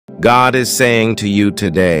God is saying to you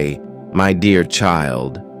today, my dear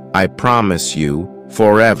child, I promise you,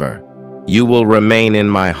 forever, you will remain in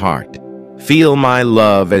my heart. Feel my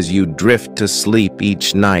love as you drift to sleep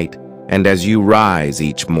each night and as you rise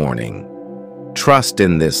each morning. Trust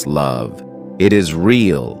in this love. It is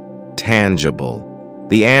real, tangible,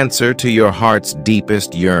 the answer to your heart's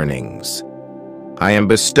deepest yearnings. I am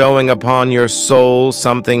bestowing upon your soul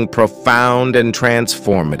something profound and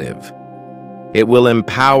transformative. It will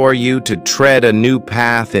empower you to tread a new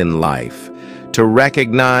path in life, to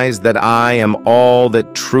recognize that I am all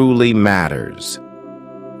that truly matters.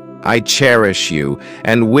 I cherish you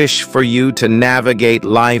and wish for you to navigate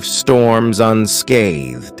life's storms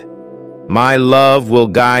unscathed. My love will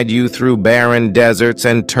guide you through barren deserts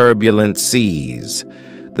and turbulent seas.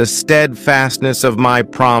 The steadfastness of my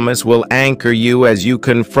promise will anchor you as you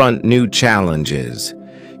confront new challenges.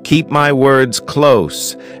 Keep my words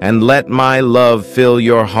close and let my love fill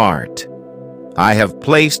your heart. I have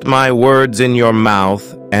placed my words in your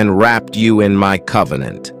mouth and wrapped you in my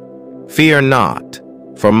covenant. Fear not,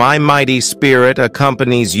 for my mighty spirit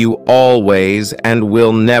accompanies you always and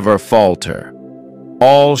will never falter.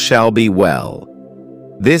 All shall be well.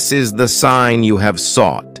 This is the sign you have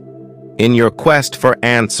sought. In your quest for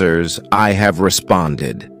answers, I have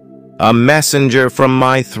responded. A messenger from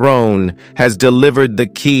my throne has delivered the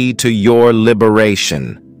key to your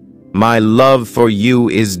liberation. My love for you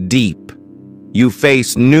is deep. You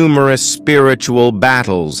face numerous spiritual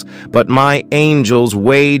battles, but my angels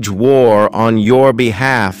wage war on your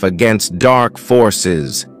behalf against dark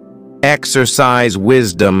forces. Exercise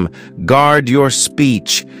wisdom, guard your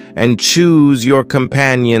speech, and choose your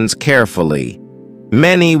companions carefully.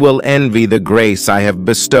 Many will envy the grace I have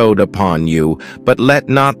bestowed upon you, but let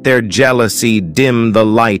not their jealousy dim the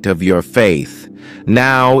light of your faith.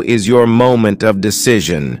 Now is your moment of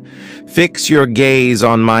decision. Fix your gaze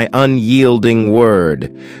on my unyielding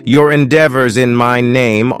word. Your endeavors in my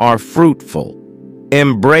name are fruitful.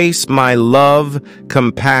 Embrace my love,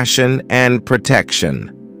 compassion, and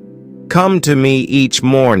protection. Come to me each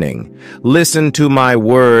morning, listen to my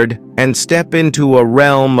word, and step into a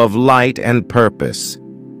realm of light and purpose.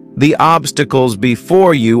 The obstacles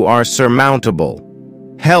before you are surmountable.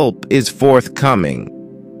 Help is forthcoming.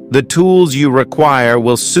 The tools you require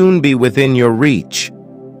will soon be within your reach.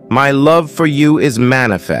 My love for you is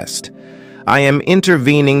manifest. I am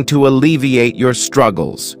intervening to alleviate your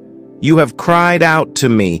struggles. You have cried out to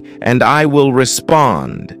me, and I will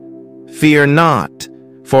respond. Fear not,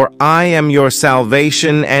 for I am your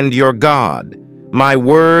salvation and your God. My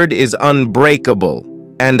word is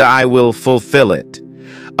unbreakable, and I will fulfill it.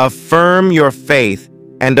 Affirm your faith,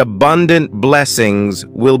 and abundant blessings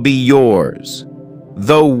will be yours.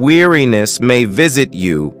 Though weariness may visit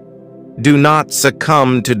you, do not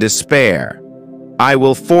succumb to despair. I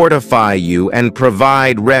will fortify you and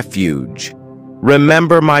provide refuge.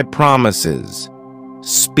 Remember my promises.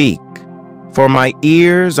 Speak, for my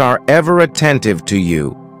ears are ever attentive to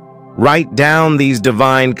you. Write down these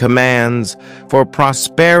divine commands, for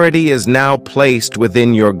prosperity is now placed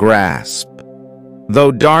within your grasp.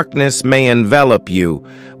 Though darkness may envelop you,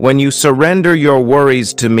 when you surrender your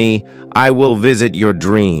worries to me, I will visit your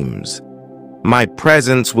dreams. My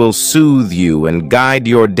presence will soothe you and guide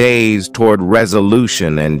your days toward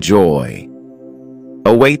resolution and joy.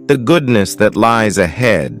 Await the goodness that lies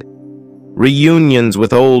ahead. Reunions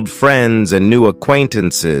with old friends and new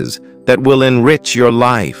acquaintances that will enrich your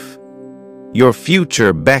life. Your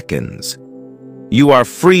future beckons. You are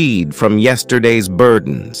freed from yesterday's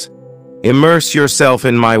burdens. Immerse yourself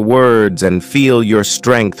in my words and feel your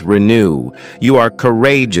strength renew. You are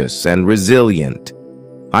courageous and resilient.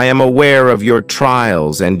 I am aware of your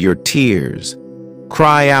trials and your tears.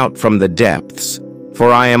 Cry out from the depths,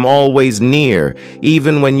 for I am always near,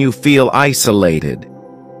 even when you feel isolated.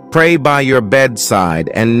 Pray by your bedside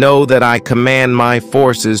and know that I command my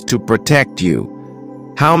forces to protect you.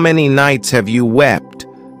 How many nights have you wept,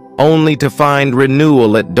 only to find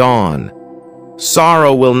renewal at dawn?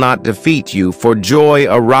 Sorrow will not defeat you, for joy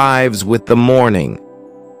arrives with the morning.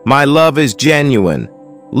 My love is genuine.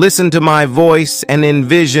 Listen to my voice and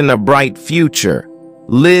envision a bright future.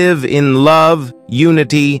 Live in love,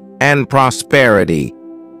 unity, and prosperity.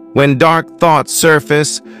 When dark thoughts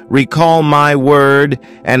surface, recall my word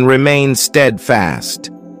and remain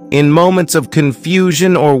steadfast. In moments of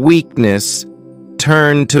confusion or weakness,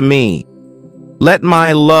 turn to me. Let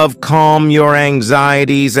my love calm your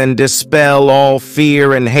anxieties and dispel all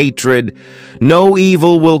fear and hatred. No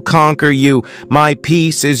evil will conquer you. My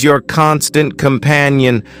peace is your constant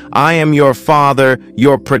companion. I am your father,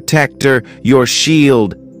 your protector, your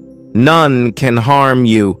shield. None can harm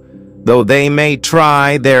you. Though they may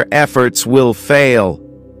try, their efforts will fail.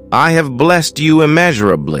 I have blessed you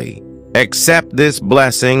immeasurably. Accept this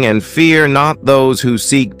blessing and fear not those who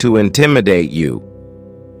seek to intimidate you.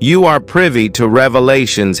 You are privy to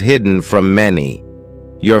revelations hidden from many.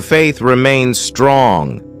 Your faith remains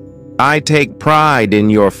strong. I take pride in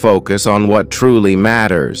your focus on what truly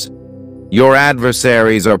matters. Your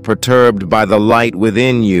adversaries are perturbed by the light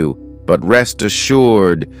within you, but rest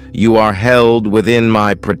assured, you are held within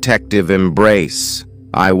my protective embrace.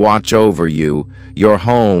 I watch over you, your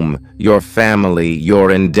home, your family,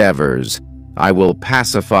 your endeavors. I will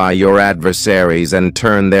pacify your adversaries and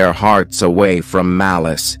turn their hearts away from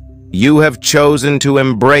malice. You have chosen to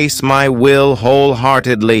embrace my will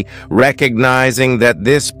wholeheartedly, recognizing that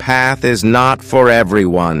this path is not for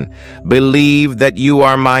everyone. Believe that you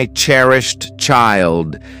are my cherished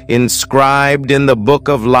child, inscribed in the book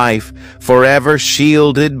of life, forever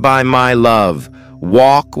shielded by my love.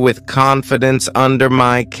 Walk with confidence under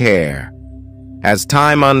my care. As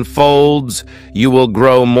time unfolds, you will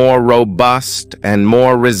grow more robust and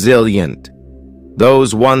more resilient.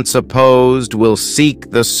 Those once opposed will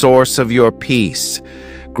seek the source of your peace.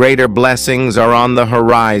 Greater blessings are on the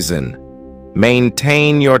horizon.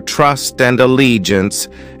 Maintain your trust and allegiance,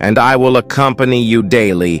 and I will accompany you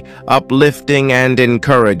daily, uplifting and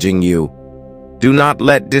encouraging you. Do not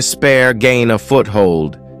let despair gain a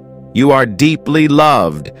foothold. You are deeply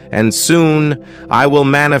loved, and soon I will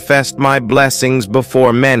manifest my blessings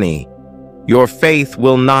before many. Your faith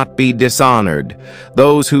will not be dishonored.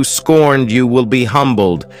 Those who scorned you will be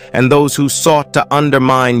humbled, and those who sought to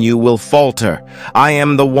undermine you will falter. I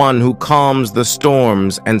am the one who calms the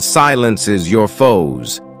storms and silences your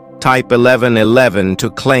foes. Type 1111 to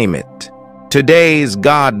claim it. Today's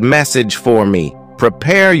God message for me: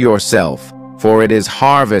 prepare yourself, for it is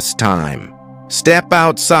harvest time. Step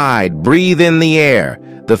outside, breathe in the air.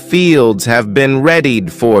 The fields have been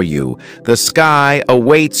readied for you. The sky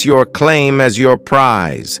awaits your claim as your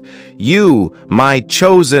prize. You, my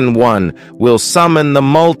chosen one, will summon the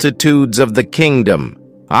multitudes of the kingdom.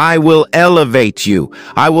 I will elevate you.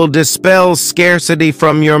 I will dispel scarcity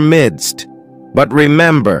from your midst. But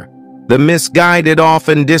remember, the misguided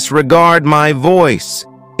often disregard my voice,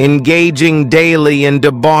 engaging daily in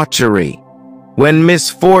debauchery. When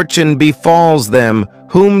misfortune befalls them,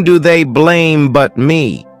 whom do they blame but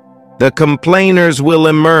me? The complainers will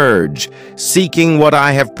emerge, seeking what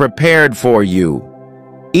I have prepared for you.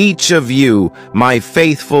 Each of you, my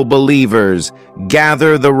faithful believers,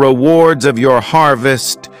 gather the rewards of your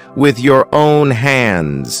harvest with your own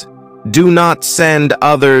hands. Do not send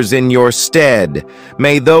others in your stead.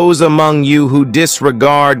 May those among you who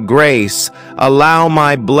disregard grace allow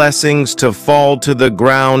my blessings to fall to the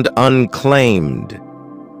ground unclaimed.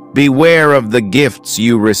 Beware of the gifts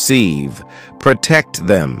you receive. Protect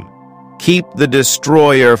them. Keep the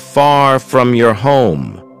destroyer far from your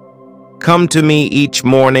home. Come to me each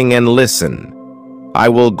morning and listen. I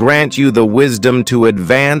will grant you the wisdom to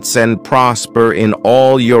advance and prosper in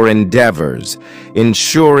all your endeavors,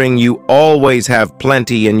 ensuring you always have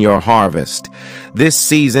plenty in your harvest. This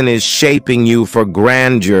season is shaping you for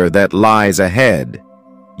grandeur that lies ahead.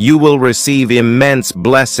 You will receive immense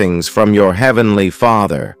blessings from your heavenly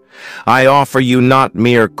Father. I offer you not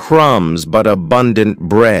mere crumbs, but abundant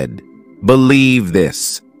bread. Believe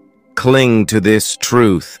this, cling to this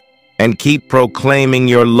truth, and keep proclaiming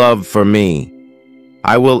your love for me.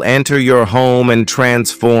 I will enter your home and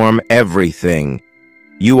transform everything.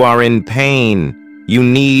 You are in pain. You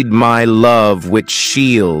need my love, which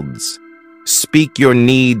shields. Speak your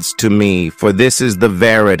needs to me, for this is the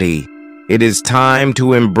verity. It is time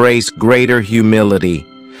to embrace greater humility.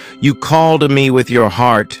 You call to me with your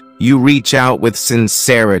heart. You reach out with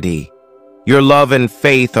sincerity. Your love and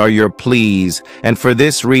faith are your pleas, and for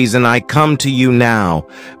this reason I come to you now,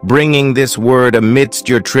 bringing this word amidst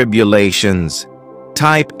your tribulations.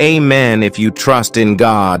 Type Amen if you trust in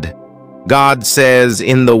God. God says,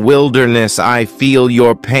 in the wilderness I feel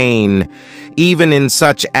your pain. Even in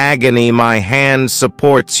such agony my hand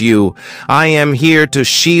supports you. I am here to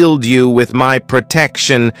shield you with my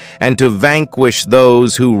protection and to vanquish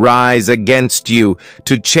those who rise against you,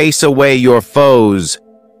 to chase away your foes.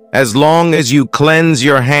 As long as you cleanse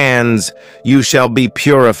your hands, you shall be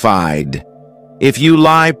purified. If you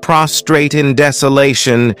lie prostrate in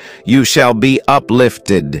desolation, you shall be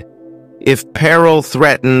uplifted. If peril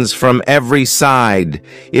threatens from every side,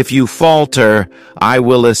 if you falter, I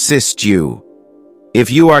will assist you. If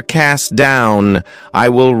you are cast down, I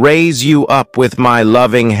will raise you up with my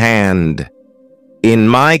loving hand. In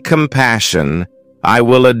my compassion, I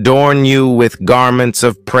will adorn you with garments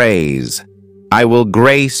of praise. I will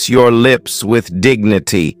grace your lips with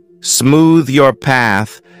dignity, smooth your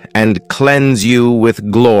path, and cleanse you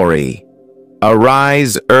with glory.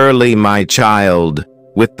 Arise early, my child,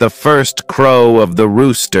 with the first crow of the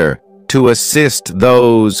rooster, to assist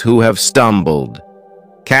those who have stumbled.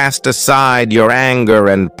 Cast aside your anger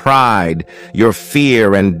and pride, your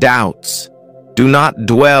fear and doubts. Do not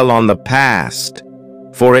dwell on the past,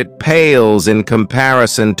 for it pales in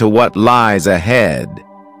comparison to what lies ahead.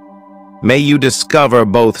 May you discover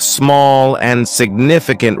both small and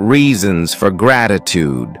significant reasons for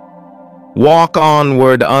gratitude. Walk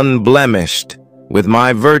onward unblemished, with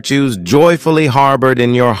my virtues joyfully harbored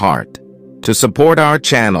in your heart. To support our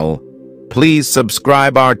channel, please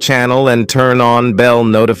subscribe our channel and turn on bell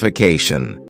notification.